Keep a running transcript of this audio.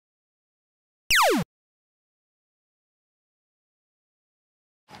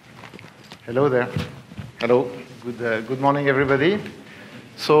Hello there. Hello. Good morning, everybody.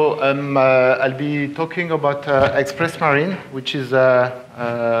 So I'll be talking about ExpressMarine, which is a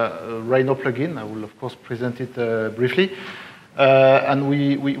Rhino plugin. I will, of course, present it briefly. And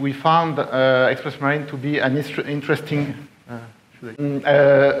we found ExpressMarine to be an interesting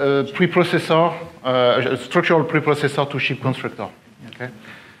preprocessor, a structural preprocessor to ShipConstructor. Okay.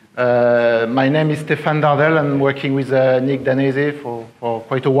 My name is Stéphane Dardel. I'm working with Nick Danese for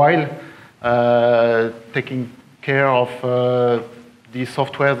quite a while, taking care of the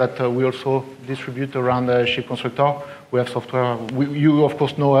software that we also distribute around ShipConstructor. We have software, you of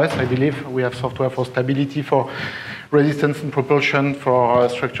course know us, I believe. We have software for stability, for resistance and propulsion, for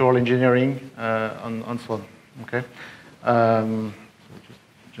structural engineering, and so on. Okay. So just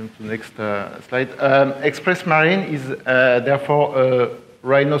jump to the next slide. ExpressMarine is therefore a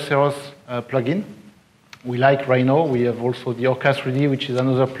Rhinoceros plugin. We like Rhino. We have also the Orca 3D, which is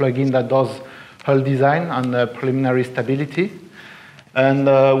another plugin that does hull design and preliminary stability. And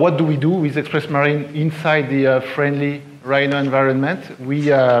what do we do with ExpressMarine inside the friendly Rhino environment? We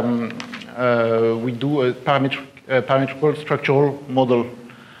do a parametrical structural model,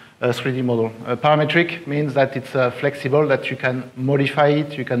 a 3D model. Parametric means that it's flexible, that you can modify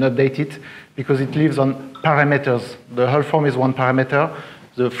it, you can update it, because it lives on parameters. The hull form is one parameter,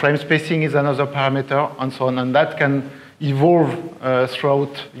 the frame spacing is another parameter, and so on. And that can evolve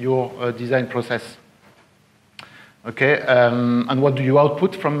throughout your design process. Okay, and what do you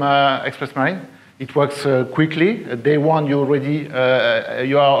output from ExpressMarine? It works quickly. Day one, you are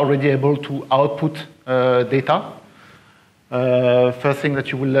already able to output data. First thing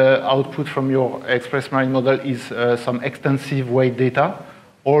that you will output from your ExpressMarine model is some extensive weight data.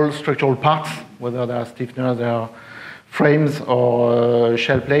 All structural parts, whether they are stiffeners, they are frames or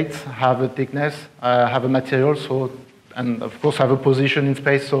shell plates, have a thickness, have a material, and of course have a position in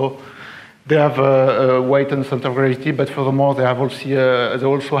space. So they have a weight and center of gravity, but furthermore, they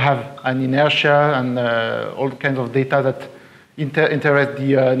also have an inertia and all kinds of data that interest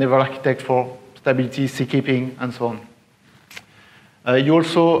the naval architect for stability, seakeeping, and so on. You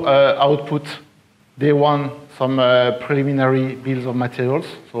also output day one some preliminary bills of materials.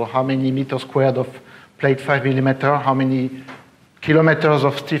 So how many meters squared of plate 5 millimeter, how many kilometers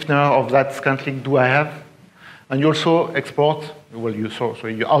of stiffener of that scantling do I have? And you also export, well, you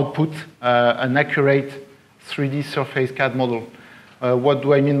output an accurate 3D surface CAD model. What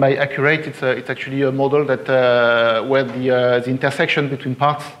do I mean by accurate? It's actually a model that where the intersection between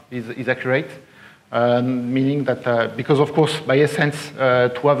parts is accurate, meaning that because of course by essence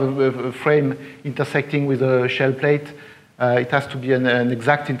to have a frame intersecting with a shell plate, it has to be an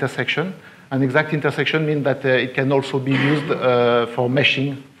exact intersection. An exact intersection means that it can also be used for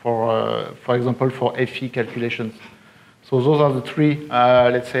meshing, for example, for FE calculations. So those are the three,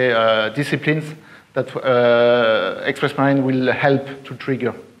 let's say, disciplines that ExpressMarine will help to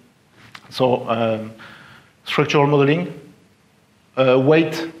trigger. So structural modeling,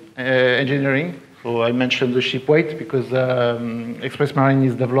 weight engineering. So I mentioned the ship weight because ExpressMarine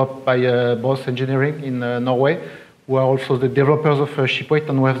is developed by Boss Engineering in Norway, who are also the developers of ship weight,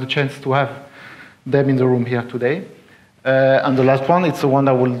 and we have the chance to have them in the room here today. And the last one, it's the one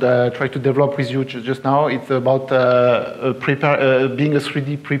I will try to develop with you just now. It's about being a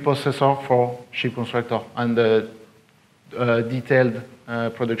 3D preprocessor for ShipConstructor and detailed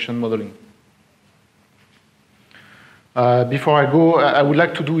production modeling. Before I go, I would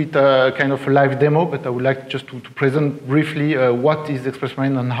like to do it kind of a live demo, but I would like just to present briefly what is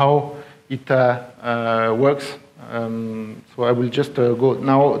ExpressMarine and how it works. So I will just go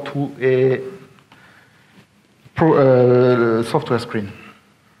now to a software screen.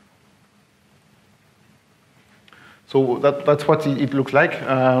 So that's what it looks like.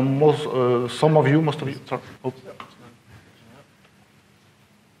 Most of you, sorry. Oh.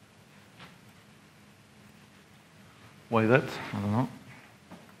 Why that? I don't know.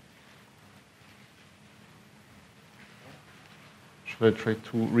 Should I try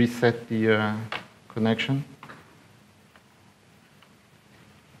to reset the connection?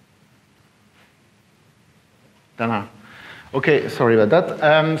 Okay, sorry about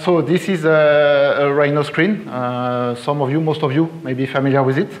that. So this is a Rhino screen. Some of you, most of you, may be familiar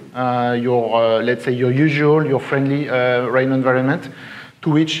with it. Let's say your usual, your friendly Rhino environment, to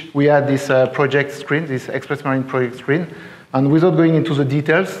which we add this project screen, this ExpressMarine project screen. And without going into the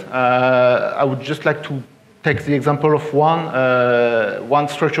details, I would just like to take the example of one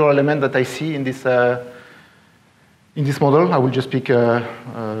structural element that I see in this model. I will just pick,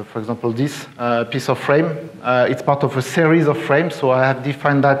 for example, this piece of frame. It's part of a series of frames, so I have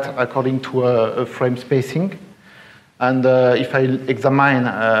defined that according to a frame spacing. And if I examine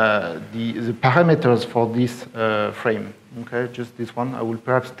the parameters for this frame, okay, just this one, I will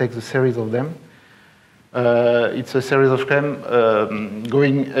perhaps take the series of them. It's a series of frames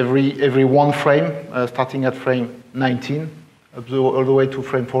going every one frame, starting at frame 19, all the way to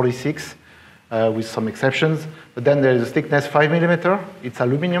frame 46, with some exceptions. But then there is a thickness 5 millimeter, it's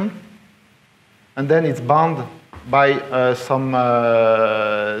aluminum, and then it's bound by some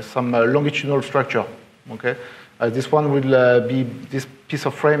longitudinal structure. Okay, this one will be this piece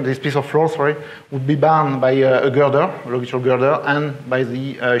of frame, this piece of floor, sorry, would be bound by a girder, a longitudinal girder, and by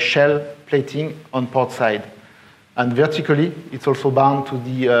the shell plating on port side. And vertically, it's also bound to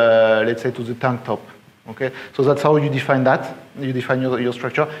the, let's say, to the tank top. Okay, so that's how you define that. You define your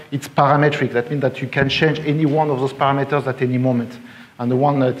structure. It's parametric. That means that you can change any one of those parameters at any moment. And the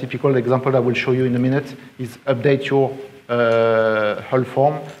one typical example I will show you in a minute is update your hull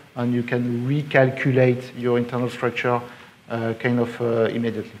form, and you can recalculate your internal structure kind of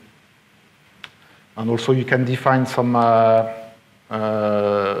immediately. And also you can define some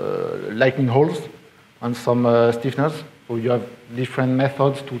lightning holes and some stiffeners. So you have different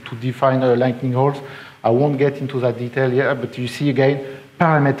methods to define lightning holes. I won't get into that detail here, but you see again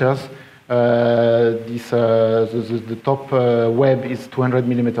parameters. The top web is 200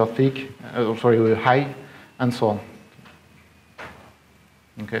 millimeter thick, high, and so on.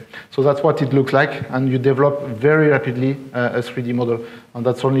 Okay, so that's what it looks like, and you develop very rapidly a 3D model, and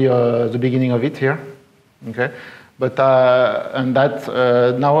that's only the beginning of it here. Okay, but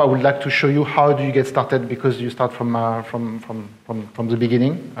now I would like to show you how do you get started, because you start from the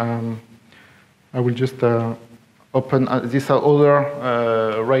beginning. I will just open this other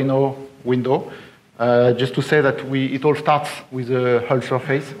Rhino window, just to say that it all starts with a hull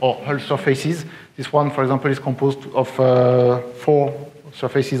surface or hull surfaces. This one, for example, is composed of 4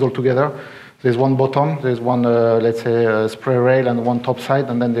 surfaces altogether. There's one bottom, there's one, let's say, spray rail, and one top side,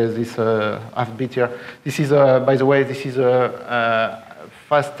 and then there's this aft bit here. This is, by the way, this is a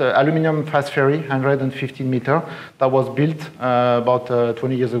aluminum fast ferry, 115 meter, that was built about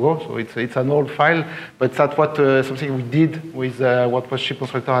 20 years ago. So it's an old file, but that's what something we did with what was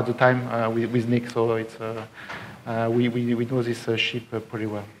ShipConstructor at the time with Nick. So it's we know this ship pretty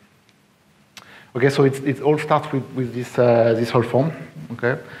well. Okay, so it all starts with this hull form.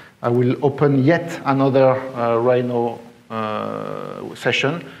 Okay, I will open yet another Rhino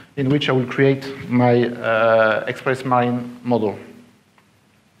session in which I will create my ExpressMarine model.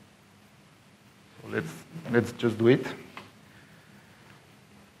 Let's just do it.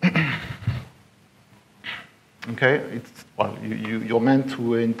 Okay, you're meant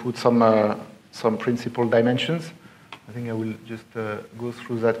to input some principal dimensions. I think I will just go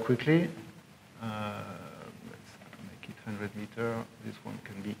through that quickly. Let's make it 100 meter. This one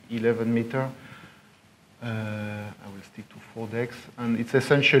can be 11 meter. I will stick to 4 decks, and it's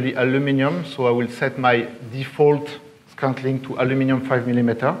essentially aluminum. So I will set my default scantling to aluminum 5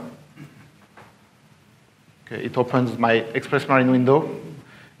 millimeter. It opens my ExpressMarine window,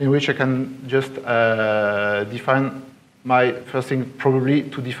 in which I can just define my first thing, probably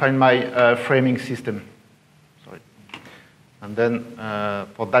to define my framing system. Sorry, and then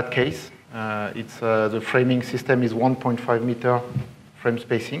for that case, it's the framing system is 1.5 meter frame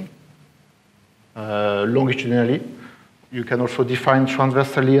spacing longitudinally. You can also define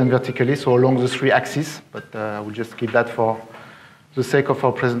transversally and vertically, so along the 3 axes. But I will just keep that for the sake of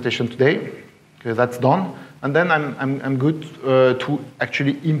our presentation today. Okay, that's done. And then I'm good to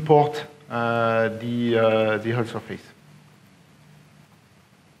actually import the hull surface.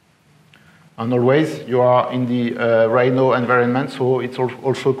 And always you are in the Rhino environment, so it's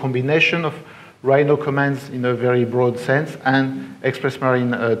also a combination of Rhino commands in a very broad sense and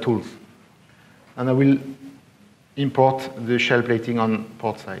ExpressMarine tools. And I will import the shell plating on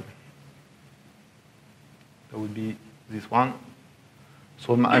port side. That would be this one.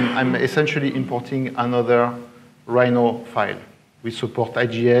 So I'm essentially importing another Rhino file. We support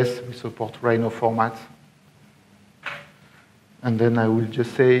IGS, we support Rhino format. And then I will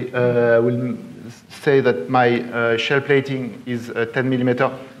just say, that my shell plating is 10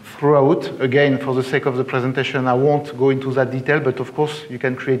 millimeter throughout. Again, for the sake of the presentation, I won't go into that detail, but of course you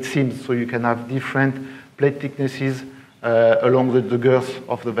can create seams, so you can have different plate thicknesses along the girth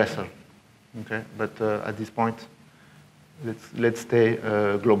of the vessel. Okay, but at this point, let's stay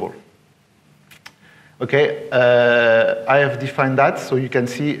global. Okay, I have defined that, so you can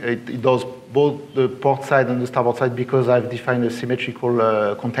see it does both the port side and the starboard side because I've defined a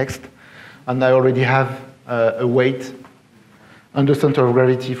symmetrical context, and I already have a weight and the center of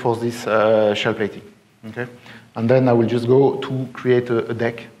gravity for this shell plating. Okay, and then I will just go to create a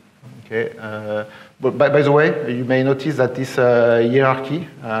deck. Okay. But by the way, you may notice that this hierarchy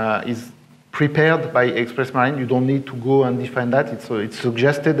is prepared by ExpressMarine. You don't need to go and define that. It's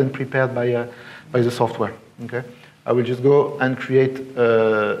suggested and prepared by the software. Okay. I will just go and create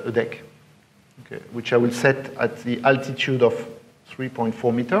a deck, okay, which I will set at the altitude of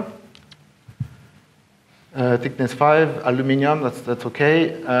 3.4 meter. Thickness 5, aluminum, that's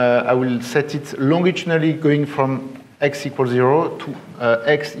okay. I will set it longitudinally going from x equals 0 to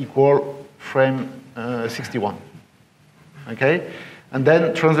x equal frame 61. Okay? And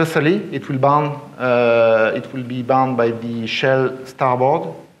then transversally, it will be bound by the shell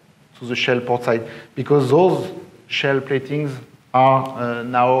starboard to the shell port side, because those shell platings are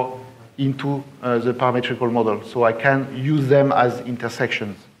now into the parametrical model. So I can use them as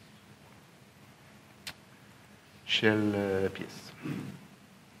intersections. Shell piece.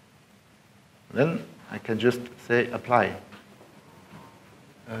 Then I can just say apply.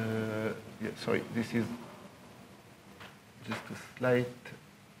 Yeah, sorry, this is just a slight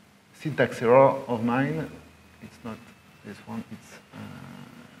syntax error of mine. It's not this one, it's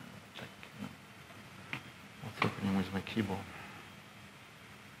check. No. What's happening with my keyboard?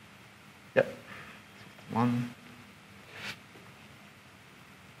 Yeah, 61.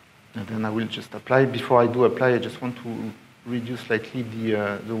 And then I will just apply. Before I do apply, I just want to reduce slightly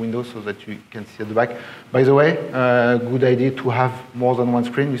the window so that you can see at the back. By the way, good idea to have more than one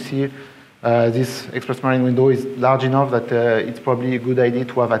screen. You see, this ExpressMarine window is large enough that it's probably a good idea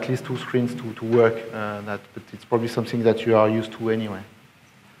to have at least two screens to work that, but it's probably something that you are used to anyway.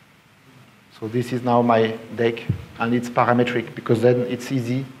 So this is now my deck, and it's parametric, because then it's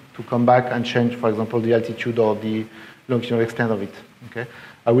easy to come back and change, for example, the altitude or the longitudinal extent of it. Okay?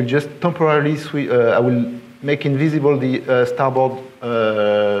 I will just temporarily I will make invisible the starboard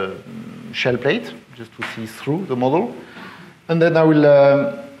shell plate, just to see through the model. And then I will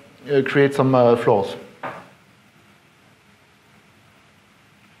create some floors.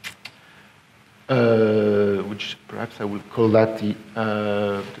 Which perhaps I will call that the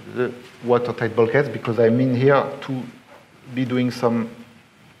watertight bulkheads, because I'm in here to be doing some,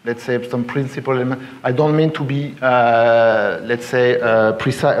 let's say, some principal element. I don't mean to be, let's say,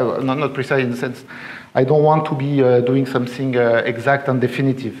 precise, not precise in the sense, I don't want to be doing something exact and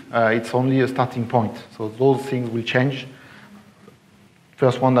definitive. It's only a starting point. So those things will change.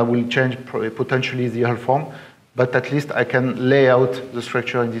 First one that will change potentially is the hull form, but at least I can lay out the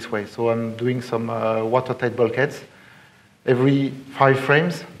structure in this way. So I'm doing some watertight bulkheads every 5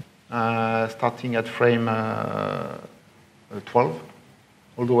 frames, starting at frame 12.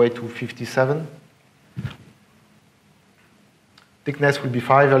 All the way to 57. Thickness will be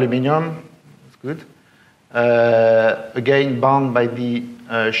 5 aluminum. That's good. Again, bound by the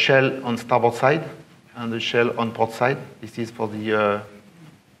shell on starboard side and the shell on port side. This is for the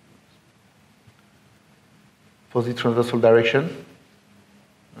transversal direction.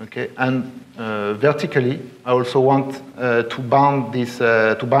 Okay, and vertically, I also want to bind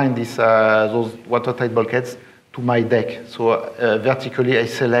those watertight bulkheads to my deck. So vertically, I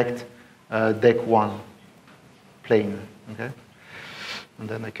select deck 1 plane. Okay, and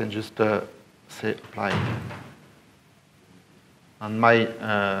then I can just say apply, and my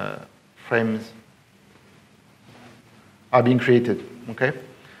frames are being created. Okay.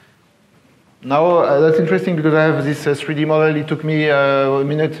 Now that's interesting, because I have this 3D model. It took me a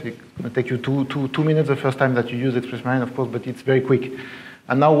minute. It will take you two minutes the first time that you use ExpressMarine, of course, but it's very quick.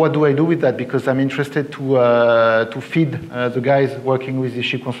 And now what do I do with that? Because I'm interested to feed the guys working with the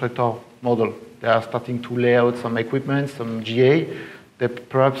ShipConstructor model. They are starting to lay out some equipment, some GA. They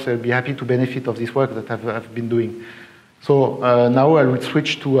perhaps will be happy to benefit of this work that I've been doing. So now I will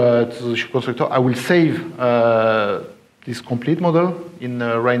switch to the ShipConstructor. I will save this complete model in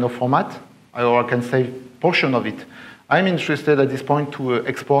Rhino format, or I can save portion of it. I'm interested at this point to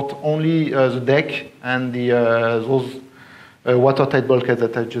export only the deck and those watertight bulkheads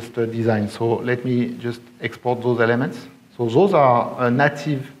that I just designed. So let me just export those elements. So those are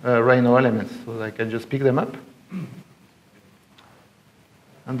native Rhino elements, so I can just pick them up.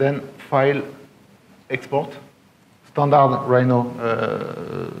 And then file, export, standard Rhino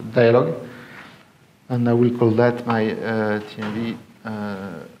dialog. And I will call that my TMV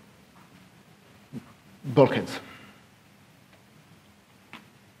bulkheads.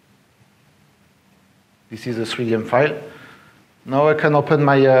 This is a 3DM file. Now I can open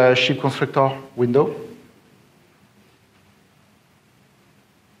my ShipConstructor window.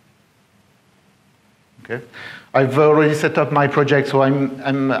 Okay, I've already set up my project, so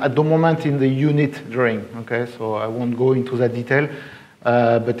I'm at the moment in the unit drawing. Okay, so I won't go into that detail,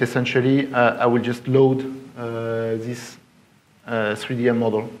 but essentially I will just load this 3DM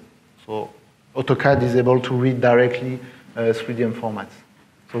model. So So AutoCAD is able to read directly 3D formats.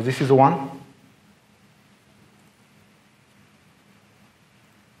 So this is the one.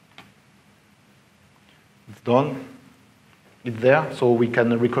 It's done. It's there, so we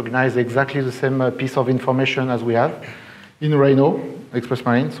can recognize exactly the same piece of information as we have in Rhino,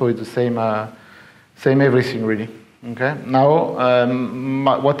 ExpressMarine, so it's the same everything, really. Okay.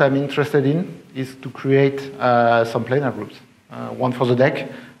 Now, what I'm interested in is to create some planar groups. One for the deck,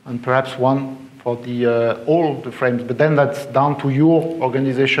 and perhaps one for all the frames. But then that's down to your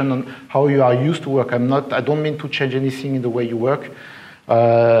organization and how you are used to work. I don't mean to change anything in the way you work.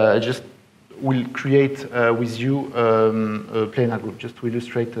 I just will create with you a planar group, just to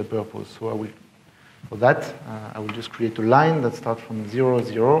illustrate the purpose. So for that, I will just create a line that starts from 0,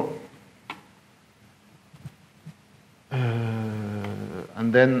 0.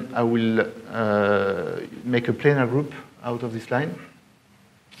 And then I will make a planar group out of this line.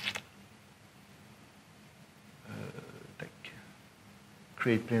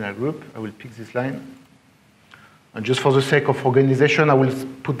 Create planar group. I will pick this line. And just for the sake of organization, I will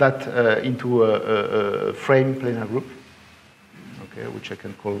put that into a frame planar group, okay, which I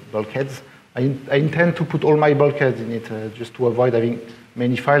can call bulkheads. I intend to put all my bulkheads in it just to avoid having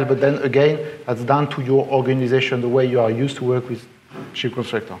many files, but then again, that's down to your organization, the way you are used to work with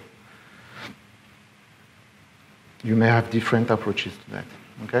ShipConstructor. You may have different approaches to that,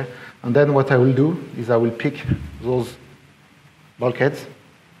 okay? And then what I will do is I will pick those bulkheads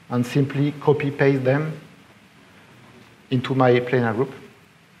and simply copy-paste them into my planar group,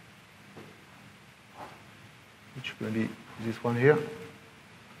 which will be this one here.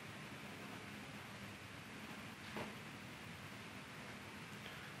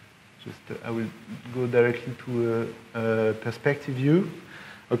 Just I will go directly to a perspective view.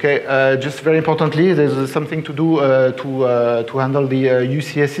 Okay, just very importantly, there's something to do to handle the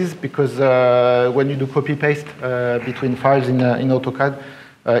UCSs, because when you do copy-paste between files in AutoCAD,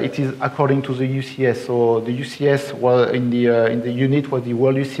 it is according to the UCS. So the UCS in the unit was the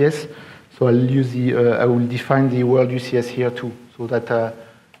world UCS. So I will define the world UCS here too, so that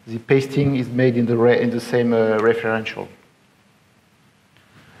the pasting is made in the same referential.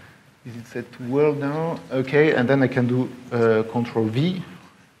 Is it set to world now? Okay, and then I can do Control V,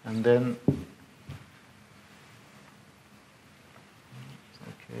 and then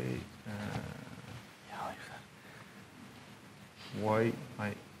okay. Why?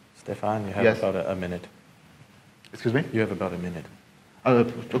 Stéphane, you have about a minute. Excuse me? You have about a minute.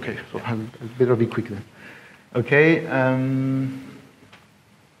 Okay, so I'll better be quick then. Okay.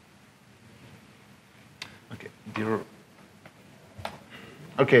 Okay, 0.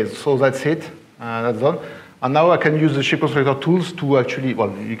 Okay, so that's it. That's done. And now I can use the ShipConstructor tools to actually,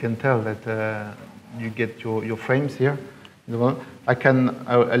 well, you can tell that you get your frames here.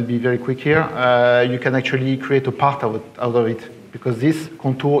 I'll be very quick here. You can actually create a part out of it, because this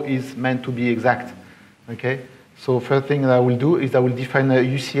contour is meant to be exact. Okay. So first thing that I will do is I will define a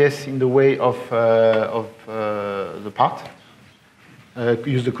UCS in the way of the part.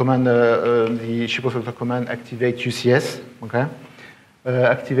 Use the command, the ShipConstructor command, activate UCS. Okay.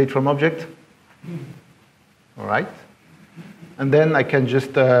 Activate from object. All right. And then I can just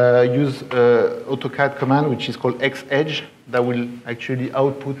use AutoCAD command, which is called XEdge, that will actually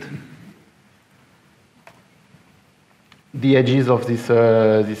output the edges of this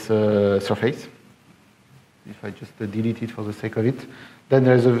surface. If I just delete it for the sake of it. Then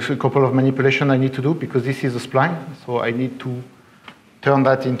there's a couple of manipulations I need to do, because this is a spline, so I need to turn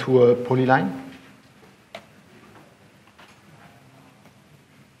that into a polyline.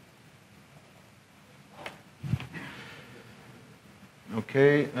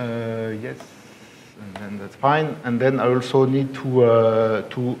 Okay, yes, and then that's fine. And then I also need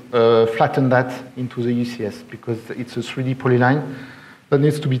to flatten that into the UCS, because it's a 3D polyline that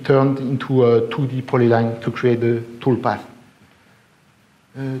needs to be turned into a 2D polyline to create the toolpath.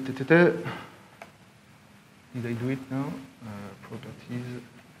 Did I do it now? Properties.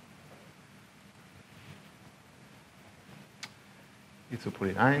 It's a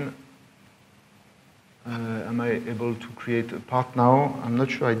polyline. Am I able to create a part now? I'm not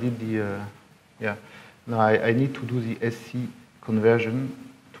sure I did the, yeah. No, I need to do the SC conversion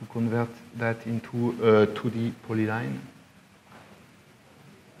to convert that into a 2D polyline.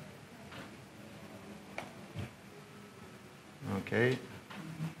 Okay.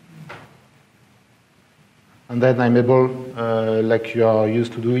 And then I'm able, like you are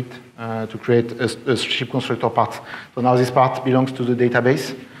used to do it, to create a ShipConstructor part. So now this part belongs to the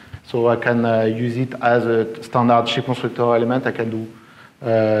database. So I can use it as a standard ShipConstructor element. I can do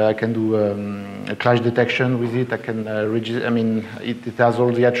I can do a clash detection with it. I can it has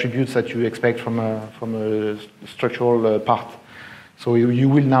all the attributes that you expect from a structural part. So you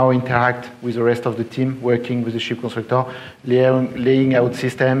will now interact with the rest of the team, working with the ship constructor, laying out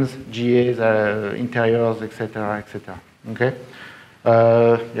systems, GAs, interiors, etc., etc. Okay.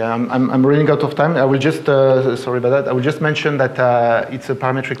 Yeah, I'm running out of time. I will just sorry about that. I will just mention that it's a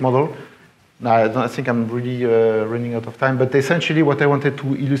parametric model. Now, I think I'm really running out of time, but essentially what I wanted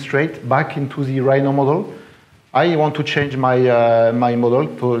to illustrate back into the Rhino model, I want to change my my model.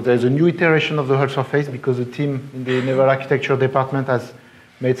 So there's a new iteration of the hull surface because the team in the Naval Architecture department has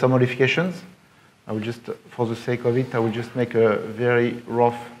made some modifications. I will just, for the sake of it, I will just make a very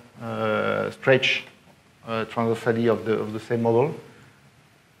rough stretch transversally of the same model.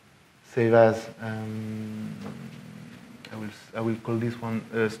 Save as, I will call this one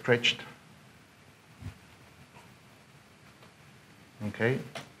stretched. Okay.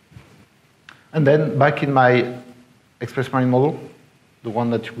 And then back in my ExpressMarine model, the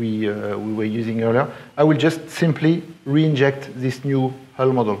one that we were using earlier, I will just simply re-inject this new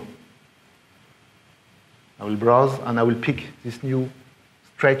hull model. I will browse and I will pick this new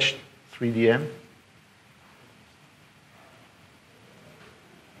stretched 3DM.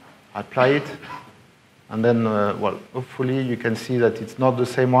 Apply it, and then, well, hopefully you can see that it's not the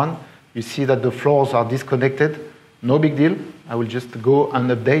same one. You see that the floors are disconnected. No big deal. I will just go and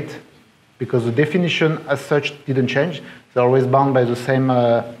update because the definition as such didn't change. They're always bound by the same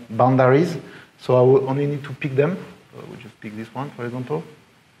boundaries. So I will only need to pick them. So I will just pick this one, for example,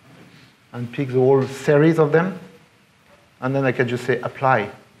 and pick the whole series of them. And then I can just say apply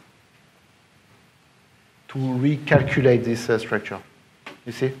to recalculate this structure.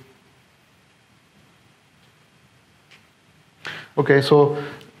 You see? Okay, so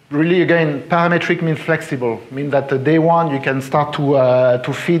really, again, parametric means flexible. Means that day one, you can start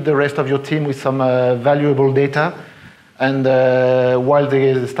to feed the rest of your team with some valuable data. And while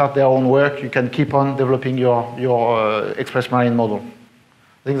they start their own work, you can keep on developing your ExpressMarine model.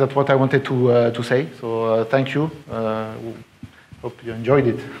 I think that's what I wanted to say. So thank you. Hope you enjoyed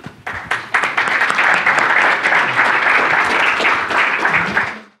it.